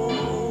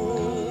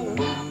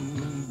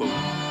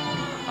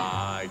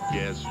 I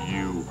guess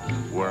you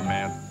were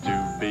meant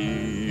to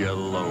be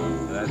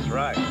alone. That's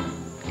right.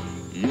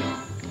 Yeah.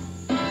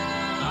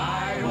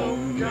 I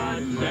hope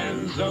God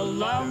sends a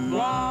loved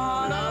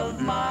one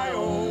of my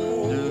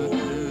own.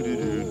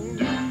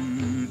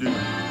 Do-do-do-do-do-do.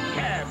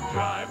 Cab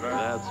driver,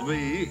 That's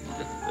me.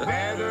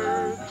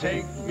 better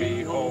take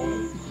me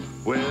home.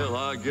 Well,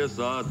 I guess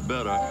I'd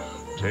better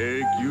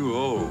take you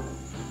home.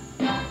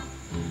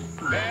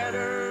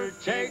 Better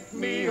take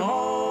me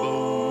home.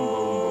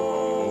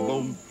 Boom, boom, boom,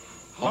 boom.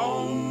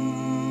 Home.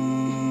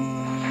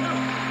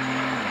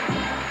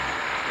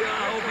 Yeah, I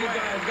hope you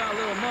guys got a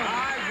little money. I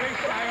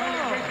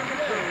only wish we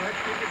could do. Let's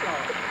keep it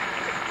going.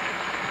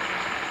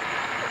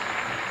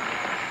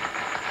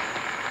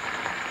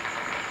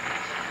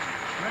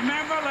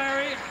 Remember,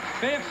 Larry,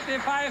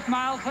 55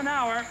 miles an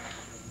hour.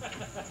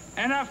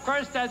 And of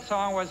course, that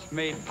song was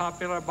made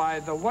popular by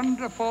the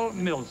wonderful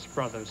Mills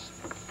Brothers.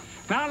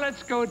 Now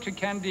let's go to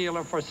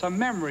Candeela for some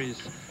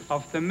memories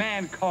of the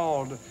man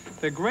called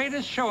the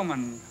greatest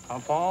showman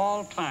of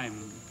all time.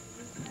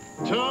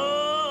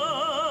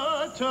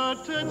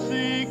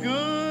 Tootsie,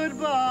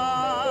 goodbye.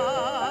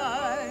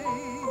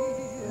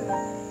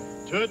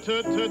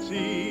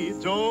 Tootsie,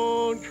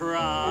 don't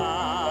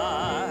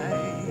cry.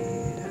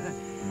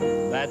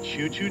 That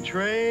choo-choo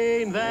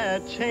train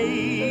that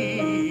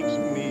takes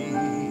me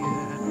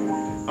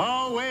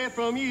away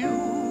from you,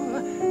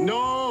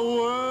 no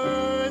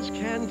words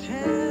can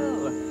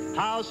tell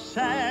how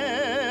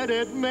sad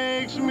it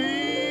makes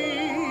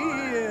me.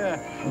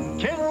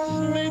 Kiss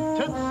me,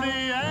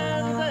 Tootsie,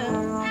 and then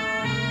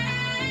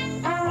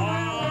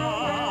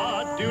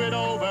do it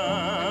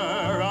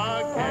over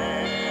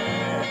again.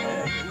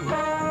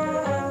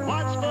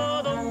 Watch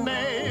for the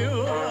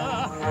mail,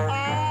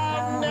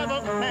 I'll never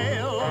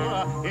fail.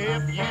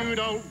 If you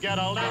don't get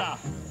a letter,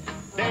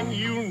 then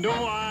you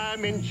know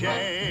I'm in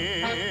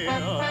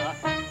jail.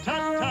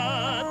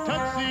 Tut-tut,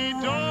 Tootsie,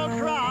 don't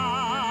cry.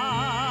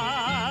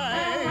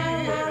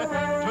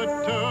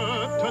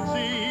 Tut-tut,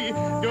 Tootsie,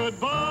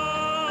 goodbye.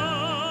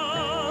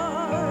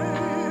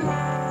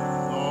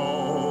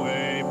 Oh,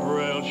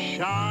 April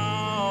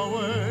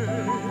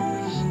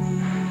showers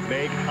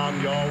may come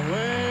your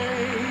way.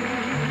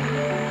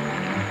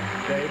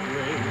 They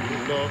bring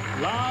the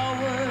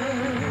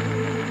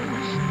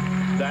flowers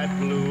that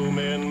bloom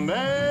in May.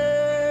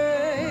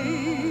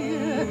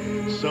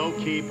 So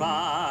keep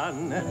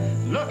on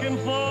looking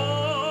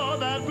for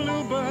that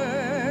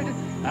bluebird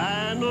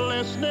and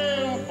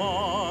listening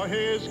for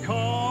his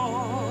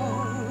call.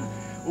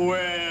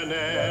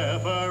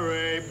 Whenever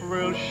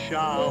April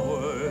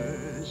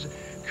showers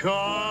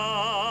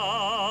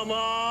come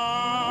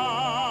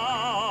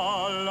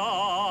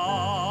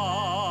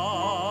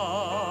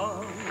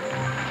along.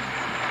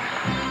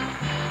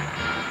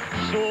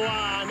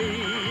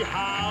 Swanee,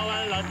 how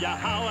I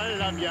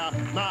love ya,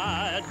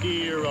 my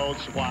dear old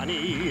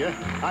Swanee.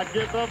 I'd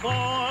give the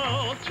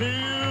world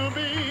to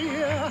be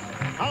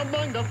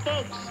among the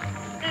folks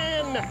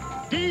in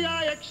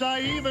DIX. I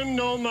even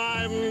know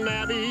my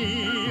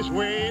Mammy's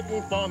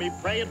waiting for me,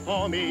 praying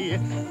for me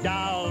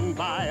down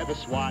by the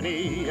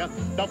Swanee.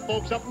 The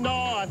folks up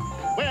north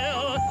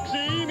will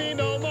see me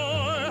no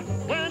more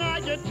when I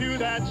get to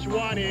that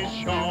Swanee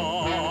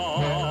shore.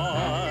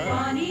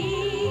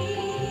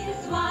 Swanee,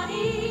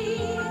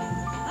 Swanee,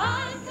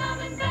 I'm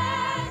coming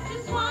back to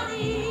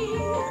Swanee.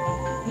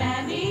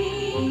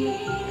 Mammy,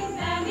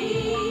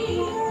 Mammy,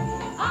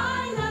 I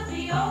love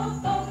the old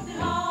folks at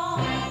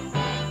home.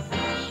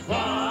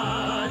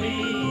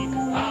 Swanee,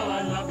 how I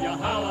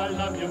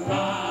love you,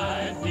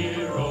 my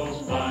dear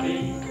old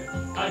Swanee.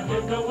 I'd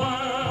give the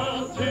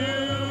world to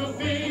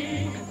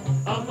be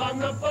among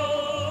the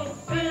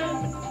folks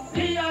in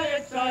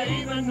DIX. I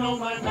even know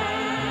my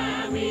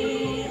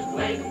Mammy's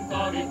waiting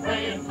for me,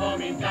 praying for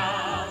me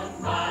down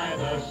by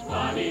the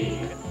Swanee.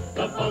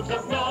 The folks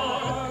up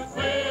north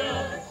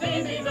will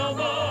see me no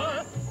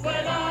more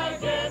when I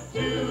get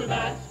to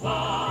that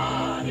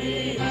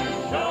Swanee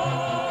shore.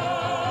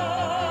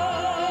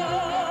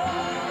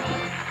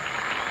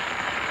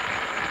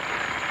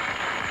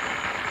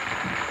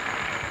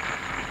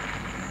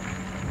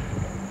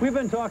 We've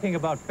been talking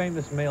about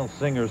famous male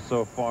singers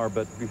so far,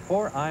 but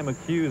before I'm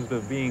accused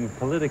of being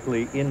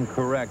politically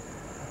incorrect,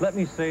 let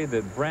me say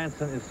that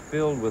Branson is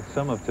filled with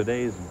some of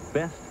today's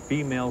best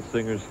female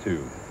singers,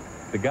 too.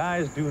 The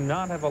guys do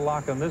not have a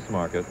lock on this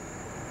market.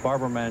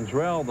 Barbara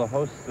Mandrell, the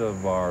host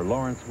of our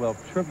Lawrence Welk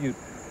tribute,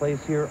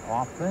 plays here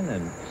often,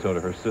 and so do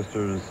her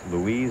sisters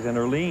Louise and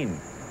Erlene.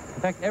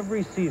 In fact,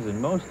 every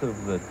season, most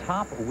of the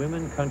top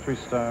women country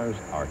stars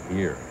are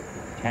here.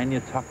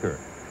 Tanya Tucker,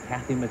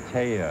 Kathy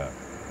Mattea,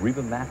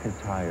 Reba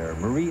McEntire,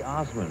 Marie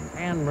Osmond,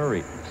 Anne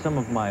Murray, some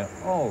of my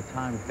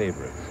all-time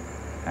favorites.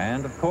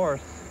 And, of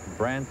course,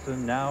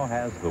 Branson now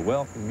has the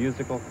Welk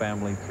musical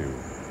family, too.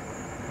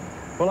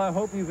 Well, I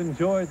hope you've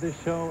enjoyed this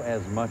show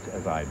as much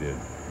as I did.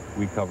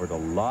 We covered a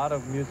lot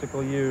of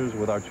musical years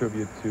with our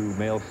tribute to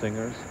male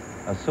singers.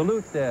 A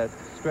salute that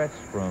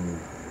stretched from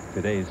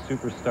today's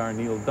superstar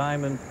Neil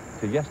Diamond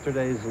to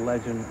yesterday's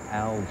legend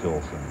Al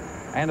Jolson.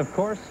 And, of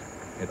course,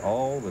 it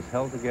all was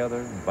held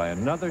together by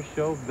another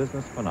show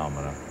business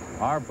phenomena,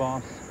 our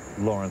boss,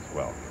 Lawrence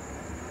Welk.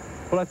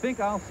 Well, I think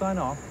I'll sign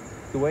off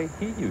the way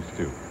he used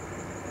to.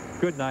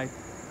 Good night,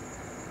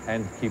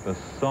 and keep a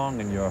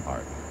song in your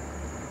heart.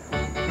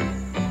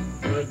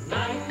 Good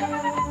night,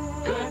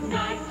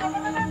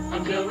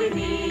 until we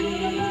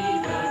meet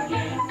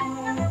again.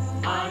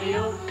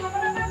 Adios,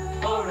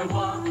 au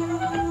revoir,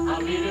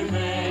 I'll be the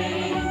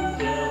same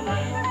till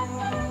then.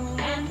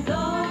 And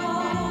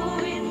though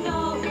it's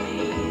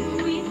always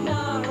sweet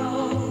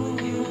sorrow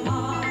to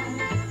part,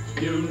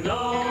 You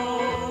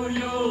know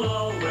you'll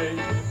always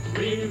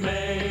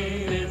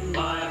remain in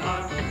my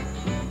heart.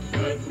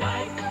 Good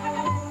night,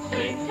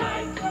 sleep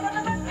tight,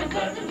 and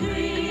pleasant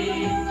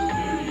dreams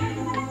to you.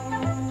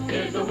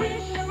 Here's a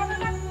wish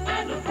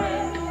and a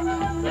prayer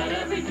that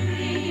every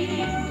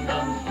dream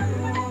comes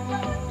true.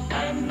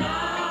 And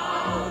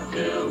now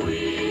till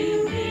we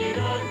meet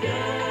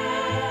again.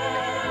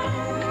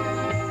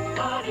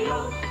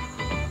 Adios,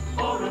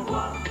 au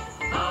revoir,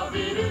 I'll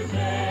be the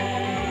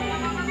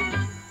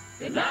same.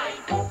 Good night.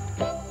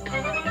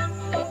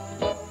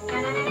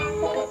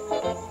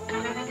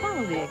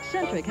 Follow the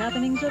eccentric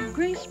happenings of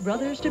Grace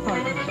Brothers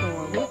Department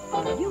Store with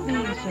Are You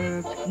Being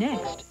Served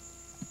next.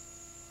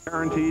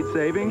 Guaranteed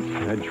savings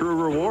and true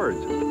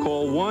rewards.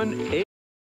 Call 1-8